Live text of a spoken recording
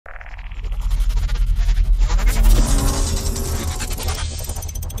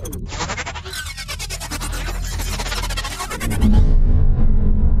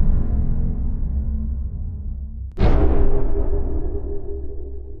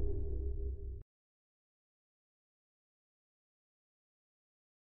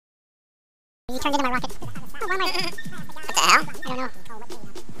You turned into my rocket. Oh, why am I... What the hell? I don't know.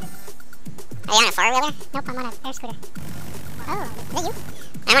 Are you on a four-wheeler? Nope, I'm on an air scooter. Oh, is that you?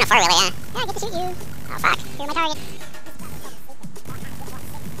 I'm on a four-wheeler, yeah. Yeah, I get to shoot you. Oh, fuck. You're my target.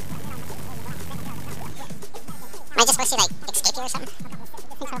 Am I just supposed to, like, escape you or something?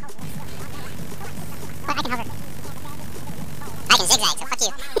 I think so. But I can hover. I can zigzag, so fuck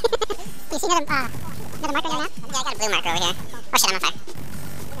you. Do you see another marker on your map? Yeah, I got a blue marker over here. Oh shit, I'm on fire.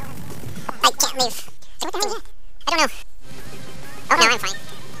 I can't leave. So what the hell is that? I don't know. Oh, no, I'm fine.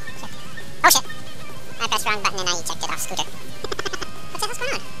 Oh shit. I pressed the wrong button and I ejected off scooter. What the hell's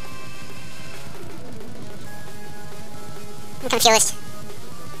going on? I'm confused.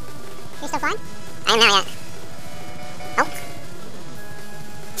 You're still flying? I am now, yeah. Oh.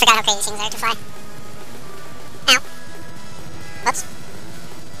 Forgot how crazy things are to fly. Ow. Whoops.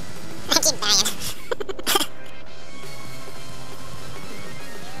 I keep dying.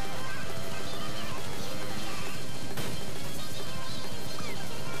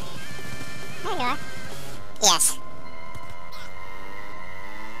 There you are. Yes.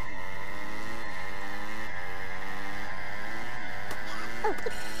 Oh,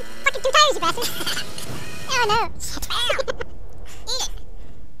 fucking two tires, you bastard! Oh no! Shit. Eat it.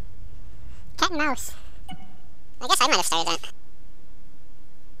 Cat and mouse. I guess I might have started that.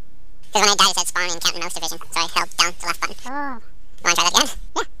 Because when I died it said spawn in cat and mouse division, so I held down the left button. Oh. You wanna try that again?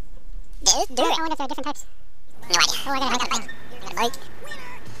 Yeah. Do I it. wonder if there are different types. No idea. Oh, I got a bike. bike. I got a bike.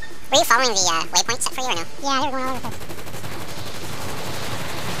 Were you following the waypoint set for you or no? Yeah, they were going all over the place.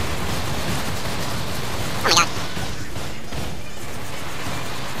 Oh my god.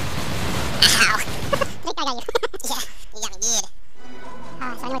 Ow. I think I got you. Yeah, you got me good. So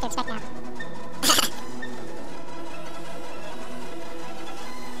I know what to expect now.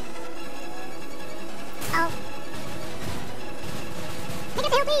 Oh. Pick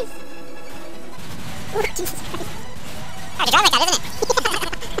up the hillies! Ooh, Jesus Christ. Hard to drive like that, isn't it?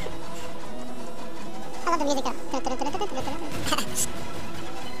 I love the music though. No,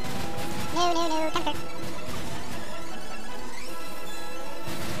 temper.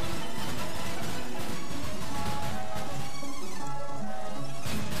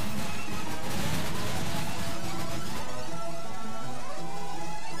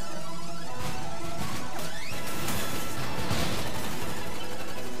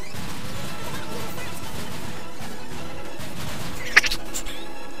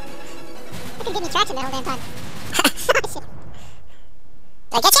 I couldn't get any traction the whole damn time. Shit.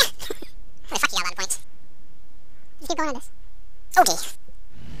 Did I get you? Oh, fuck, you got a lot of points. Just keep going on this. Okay.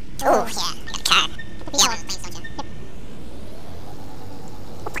 Oh, yeah, I got a car. Put the Yeah, people one of those planes, don't you? Yep.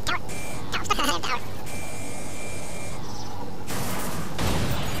 Oh, fuck, tower. Tower, stuck on the damn tower.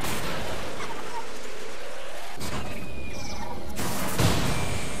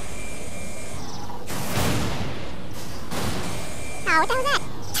 Oh, what the hell was that?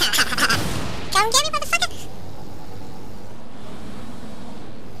 Come get me, motherfucker!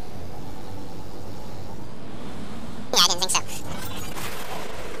 Yeah, I didn't think so.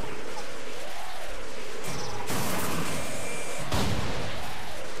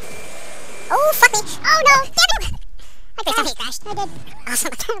 Oh, fuck me! Oh no! Damn it! I think somebody crashed. I did.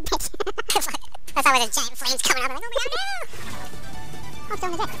 Awesome. Son of a bitch. I thought it was a giant flames coming out. I'm like, oh my god, How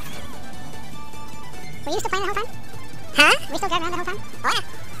still is it? Were you still playing the whole time? no! Huh? Were you still driving around the whole time? Oh yeah.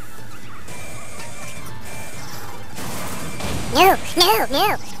 No! No! No!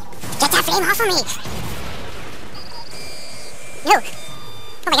 Get that flame off of me! No!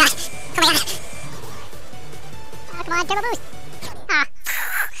 Oh my god! Oh my god! Oh, come on, turbo boost. Ah.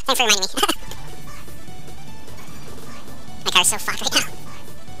 Thanks for reminding me. My car's so fucked right now.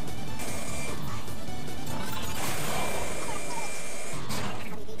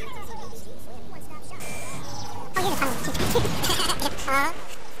 Oh, you're the tunnel. Huh?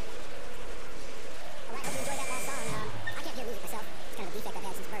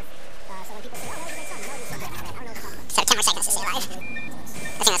 So 10 more seconds to stay alive. I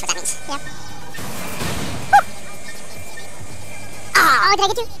think that's what that means. Yep. Oh! Oh, did I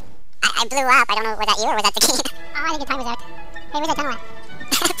get you? I blew up. I don't know, was that you or was that the game? Oh, I think the time was out. Hey, where's that tunnel at?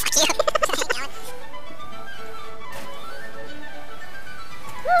 Fuck you.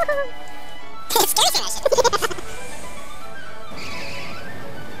 Woohoo! It's scary thing, that shit.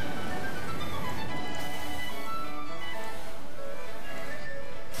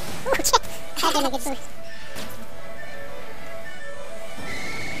 Ooh, shit. That gave me a good boost.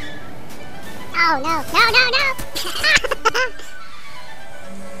 Oh, no. No, no, no!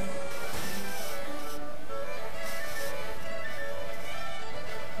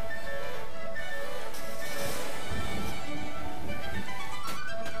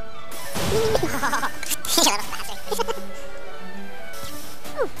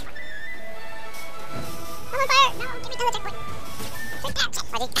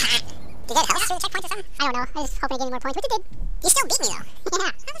 did you get health through the checkpoints or something? I don't know. I was hoping to get more points, which it did. You still beat me though. Yeah.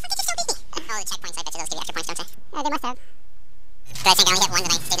 How the fuck did you still beat me? Oh, the checkpoints, I bet you those give you extra points, don't they? They must have. But I think I only hit one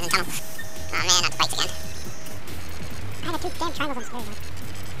when I stayed in the tunnel. Oh man, not the fights again. I had 2 damn triangles on square, man.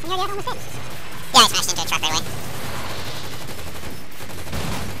 And you're almost in. Yeah, I smashed into a truck right away.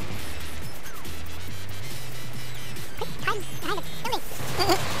 Quick, time behind the building.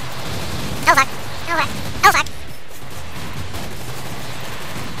 Oh fuck. Oh fuck.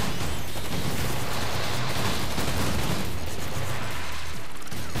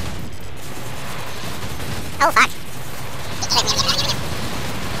 Oh fuck. Oh fuck.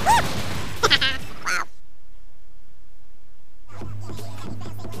 Wow.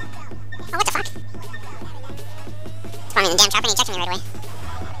 Oh, what the fuck? Spawn me in the damn trap and ejected me right away.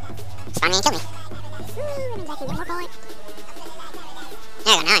 Spawn me and kill me. Woo, and I can get more points.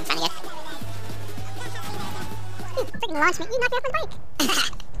 There we go, now I'm finally good. You freaking launched me. You knocked me off my bike.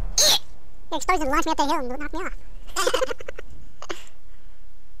 Your explosion launched me up the hill and knocked me off.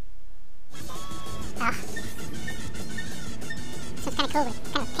 Oh. So it's kind of cool, but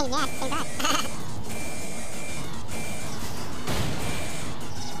kind of pain in the ass at the same time.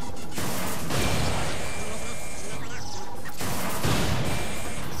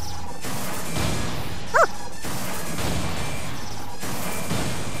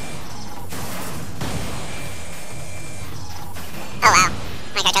 Oh wow.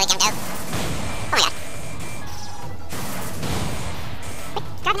 My car totally jumped out. Oh my god. Quick,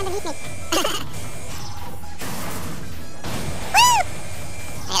 driving underneath me. Woo!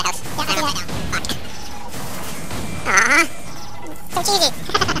 I got a house. Yeah, I I'm see right that. now. Fuck. So cheesy.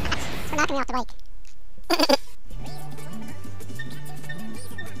 For knocking me off the bike.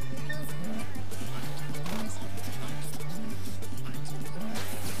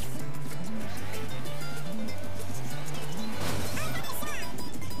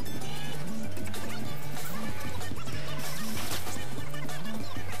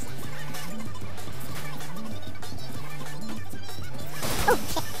 Oh,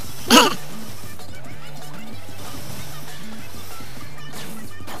 shit.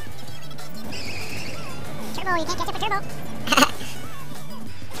 Turbo, you can't catch up a turbo.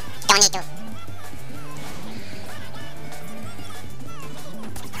 Don't need to.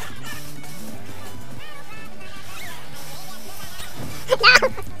 No!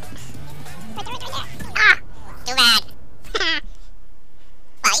 Right there. Ah! Too bad.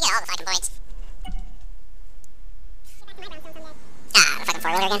 Wow, you get all the fucking points. Ah, the fucking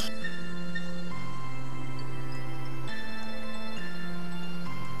four-wheeler again.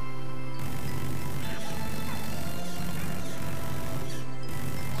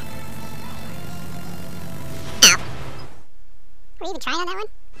 Ow. Were you even trying on that one?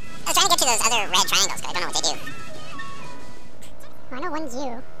 I was trying to get to those other red triangles, but I don't know what they do. Well, I know one's you.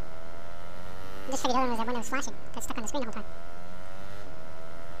 I just figured the other one was that one that was flashing. That's stuck on the screen the whole time.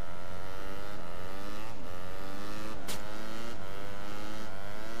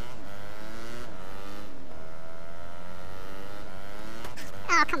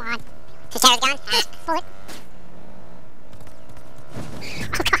 Oh, come on. His tire is gone? Ah. Bullet.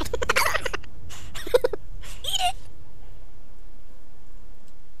 Oh, God.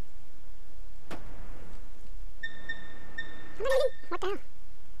 What the hell?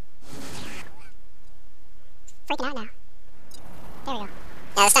 Freaking out now. There we go. Yeah,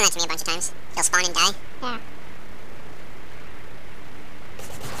 that's done that to me a bunch of times. He'll spawn and die. Yeah.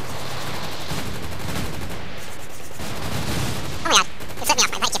 Oh my god. You flipped me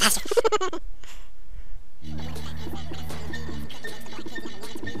off my bike, you bastard.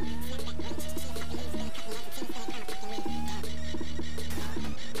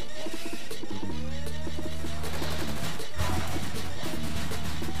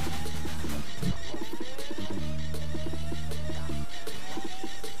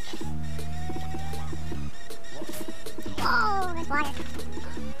 Oh, there's water.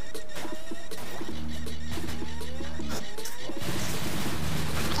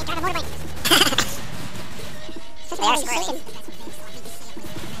 Hey, drive a motorbike. This is They are really squirrely. shaking.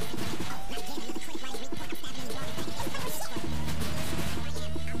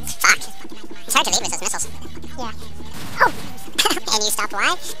 Fuck. It's hard to lead with those missiles. Yeah. Oh! And you stopped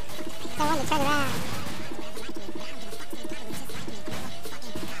why? I want to turn around.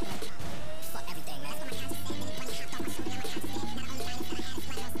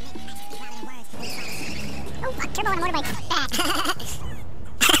 Oh, fuck, turbo on a motorbike. Bad.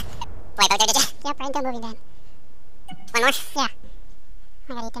 Wait, did you? Yep, right into a moving van. One more? Yeah.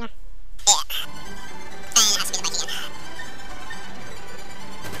 I gotta eat dinner. Yeah. And it has to be the bike again.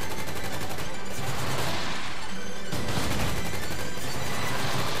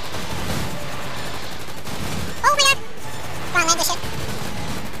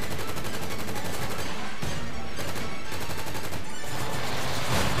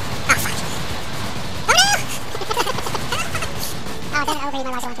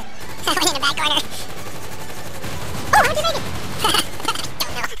 also want to. I went in the back corner. Oh, how'd you make it?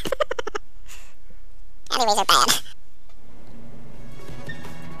 Don't know. Alleyways are bad.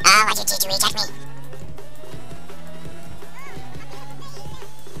 Oh, why'd you choose to reject me?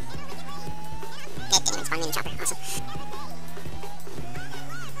 It didn't even spawn me in the chopper. Awesome.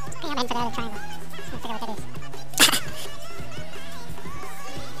 Okay, I'm heading for the other triangle. Just gonna figure out what that is.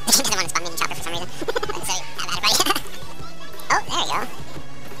 It doesn't want to spawn me in the chopper for some reason. So, I'm out of buddy. Oh, there we go.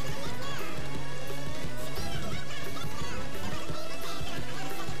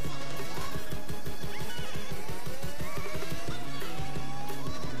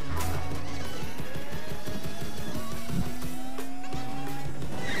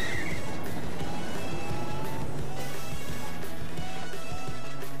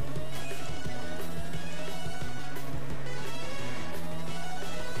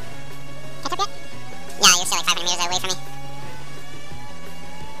 Catch up yet? Yeah, you're still like 500 meters away from me.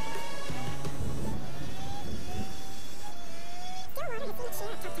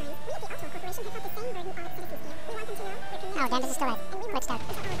 Oh, damn, this is still like glitched out.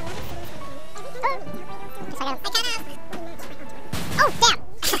 Oh, just I got him. Oh, damn!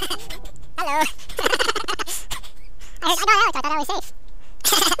 Hello. I thought I was safe.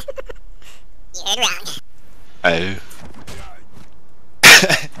 You heard wrong. Oh.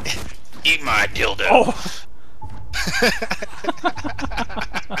 Eat my dildo. Oh!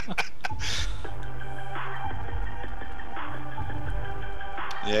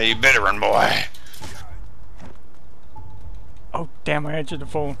 Yeah, you better run, boy. Oh, damn, I answered the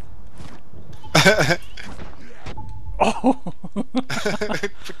phone. Oh!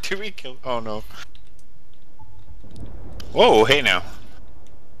 Did we kill? Oh no. Whoa, hey now.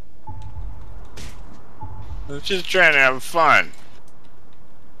 I was just trying to have fun.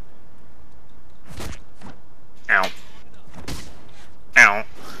 Ow. Ow.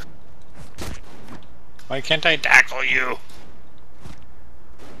 Why can't I tackle you?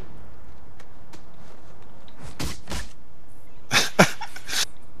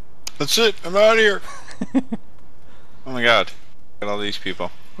 That's it, I'm out of here. Oh my god. Look at all these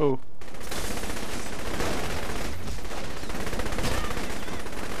people. Oh.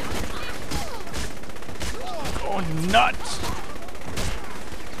 Oh, nuts!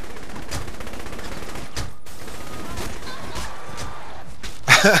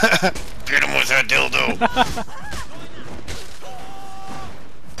 Beat him with that dildo.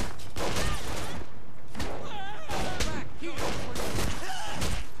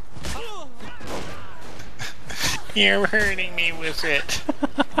 You're hurting me with it.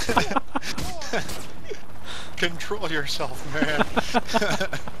 Control yourself, man.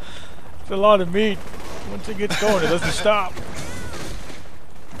 It's a lot of meat. Once it gets going, it doesn't stop.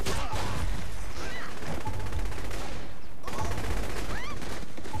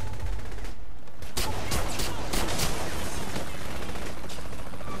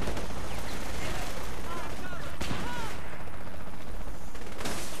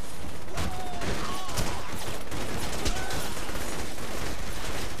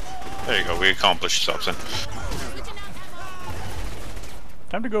 There you go, we accomplished something.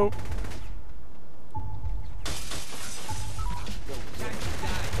 Time to go.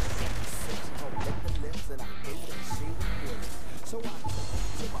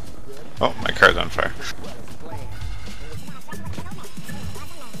 Oh, my car's on fire.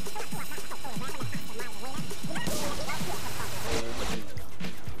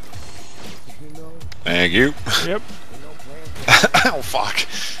 Thank you. Yep. Oh, fuck.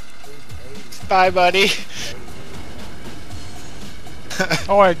 Bye, buddy.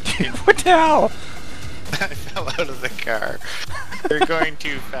 Oh, I what the hell? I fell out of the car. They're going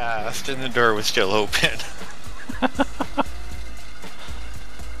too fast, and the door was still open.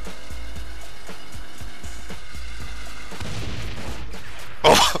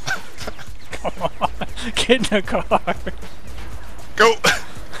 Oh! Come on, get in the car. Go!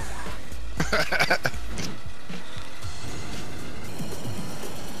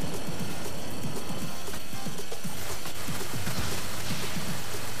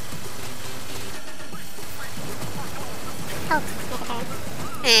 Oh, make a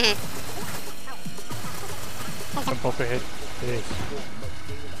turn. Jump off ahead. It is.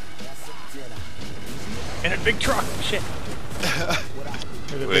 In a big truck. Shit.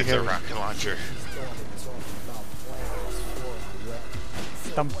 With a big With a head. rocket launcher.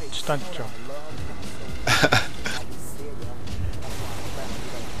 Stunt jump.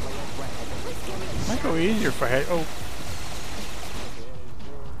 Might go easier if I had. Oh.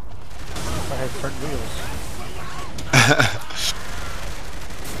 If I had front wheels.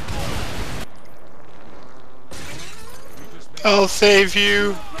 I'll save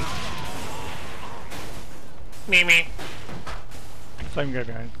you. Me. Flame guy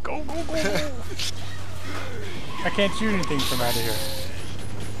behind. Go, go, go! I can't shoot anything from out of here.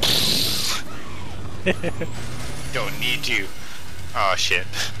 Don't need to. Oh shit.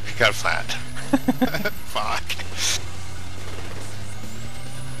 Got flat. Fuck.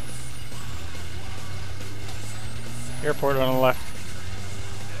 Airport on the left.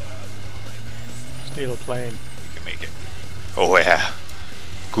 Steal a plane. You can make it. Oh yeah.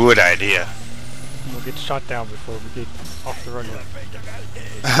 Good idea. And we'll get shot down before we get off the runway.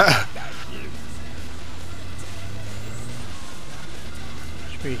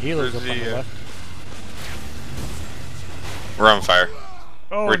 Should be healers up on the left. We're on fire.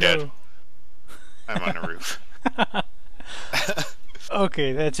 Oh, We're no. dead. I'm on the roof.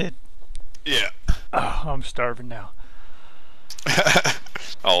 Okay, that's it. Yeah. Oh, I'm starving now.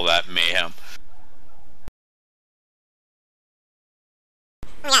 All that mayhem.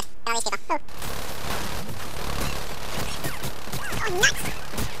 Oh my god, all these people. Oh, nuts!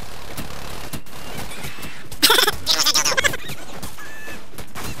 You're hurting me with it. Control yourself, man.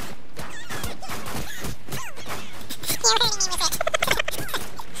 It's a lot of meat.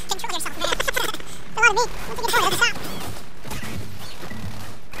 Once you control it, it's a stop.